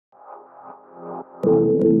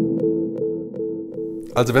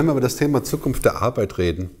Also wenn wir über das Thema Zukunft der Arbeit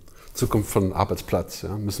reden, Zukunft von Arbeitsplatz,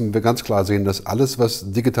 ja, müssen wir ganz klar sehen, dass alles,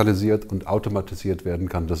 was digitalisiert und automatisiert werden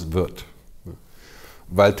kann, das wird. Ja.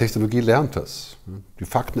 Weil Technologie lernt das. Ja. Die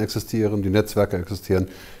Fakten existieren, die Netzwerke existieren.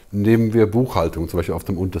 Nehmen wir Buchhaltung zum Beispiel auf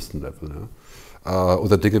dem untersten Level. Ja.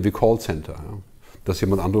 Oder Dinge wie Callcenter. Ja. Dass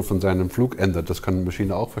jemand Anruf von seinem Flug ändert, das kann eine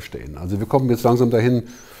Maschine auch verstehen. Also wir kommen jetzt langsam dahin,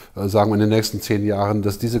 sagen wir in den nächsten 10 Jahren,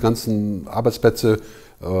 dass diese ganzen Arbeitsplätze,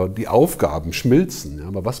 die Aufgaben schmilzen. Ja,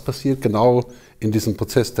 aber was passiert genau in diesem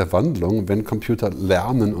Prozess der Wandlung, wenn Computer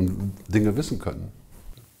lernen und Dinge wissen können?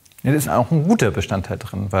 Ja, das ist auch ein guter Bestandteil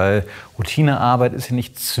drin, weil Routinearbeit ist ja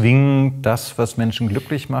nicht zwingend das, was Menschen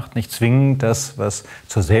glücklich macht, nicht zwingend das, was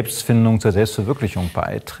zur Selbstfindung, zur Selbstverwirklichung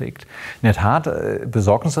beiträgt. In der Tat,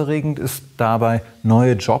 besorgniserregend ist dabei,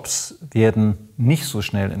 neue Jobs werden nicht so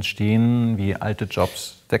schnell entstehen, wie alte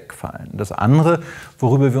Jobs wegfallen. Das andere,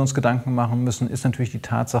 worüber wir uns Gedanken machen müssen, ist natürlich die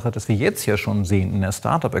Tatsache, dass wir jetzt ja schon sehen in der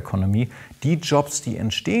Start-up-Ökonomie, die Jobs, die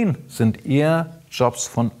entstehen, sind eher Jobs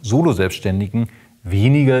von Solo-Selbstständigen,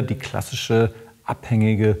 weniger die klassische,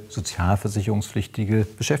 abhängige, sozialversicherungspflichtige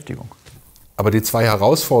Beschäftigung. Aber die zwei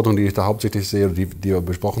Herausforderungen, die ich da hauptsächlich sehe, die wir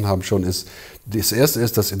besprochen haben schon, ist, das erste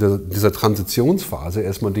ist, dass in dieser Transitionsphase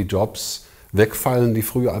erstmal die Jobs wegfallen, die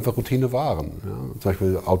früher einfach Routine waren. Ja, zum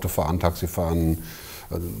Beispiel Autofahren, Taxifahren,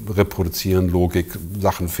 reproduzieren, Logik,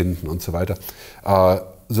 Sachen finden und so weiter.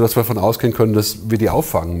 Sodass wir davon ausgehen können, dass wir die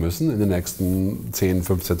auffangen müssen in den nächsten 10,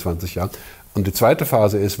 15, 20 Jahren. Und die zweite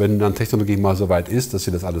Phase ist, wenn dann Technologie mal so weit ist, dass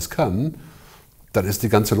sie das alles kann, dann ist die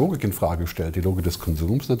ganze Logik in Frage gestellt. Die Logik des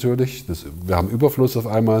Konsums natürlich. Wir haben Überfluss auf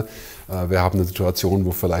einmal. Wir haben eine Situation,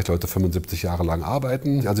 wo vielleicht Leute 75 Jahre lang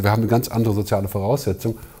arbeiten. Also wir haben eine ganz andere soziale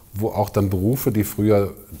Voraussetzung, wo auch dann Berufe, die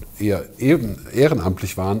früher eher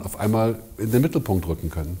ehrenamtlich waren, auf einmal in den Mittelpunkt rücken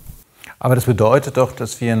können. Aber das bedeutet doch,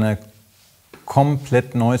 dass wir ein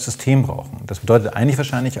komplett neues System brauchen. Das bedeutet eigentlich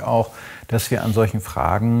wahrscheinlich auch, dass wir an solchen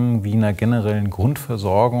Fragen wie einer generellen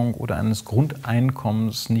Grundversorgung oder eines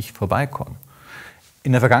Grundeinkommens nicht vorbeikommen.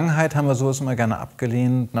 In der Vergangenheit haben wir sowas immer gerne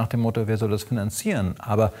abgelehnt nach dem Motto, wer soll das finanzieren?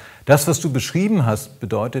 Aber das, was du beschrieben hast,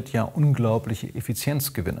 bedeutet ja unglaubliche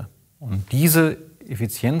Effizienzgewinne. Und diese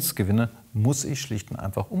Effizienzgewinne muss ich schlicht und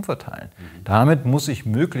einfach umverteilen. Damit muss ich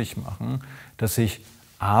möglich machen, dass sich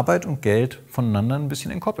Arbeit und Geld voneinander ein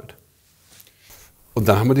bisschen entkoppelt. Und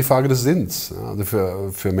dann haben wir die Frage des Sinns. Also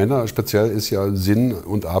für Männer speziell ist ja Sinn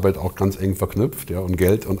und Arbeit auch ganz eng verknüpft. Ja, und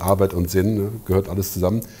Geld und Arbeit und Sinn gehört alles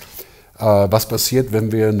zusammen. Was passiert,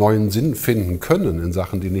 wenn wir neuen Sinn finden können in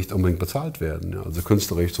Sachen, die nicht unbedingt bezahlt werden? Ja, also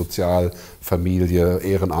künstlerisch, sozial, Familie,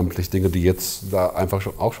 ehrenamtlich, Dinge, die jetzt da einfach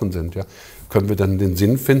auch schon sind. Ja. Können wir dann den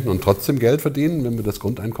Sinn finden und trotzdem Geld verdienen, wenn wir das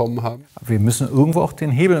Grundeinkommen haben? Wir müssen irgendwo auch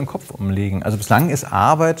den Hebel im Kopf umlegen. Also bislang ist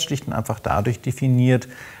Arbeit schlicht und einfach dadurch definiert,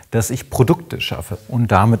 dass ich Produkte schaffe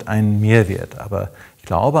und damit einen Mehrwert. Aber ich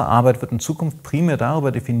glaube, Arbeit wird in Zukunft primär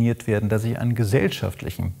darüber definiert werden, dass ich einen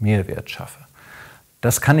gesellschaftlichen Mehrwert schaffe.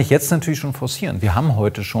 Das kann ich jetzt natürlich schon forcieren. Wir haben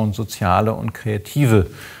heute schon soziale und kreative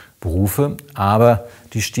Berufe, aber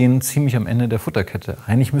die stehen ziemlich am Ende der Futterkette.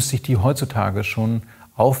 Eigentlich müsste ich die heutzutage schon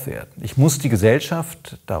aufwerten. Ich muss die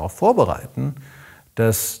Gesellschaft darauf vorbereiten,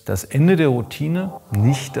 dass das Ende der Routine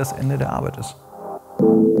nicht das Ende der Arbeit ist.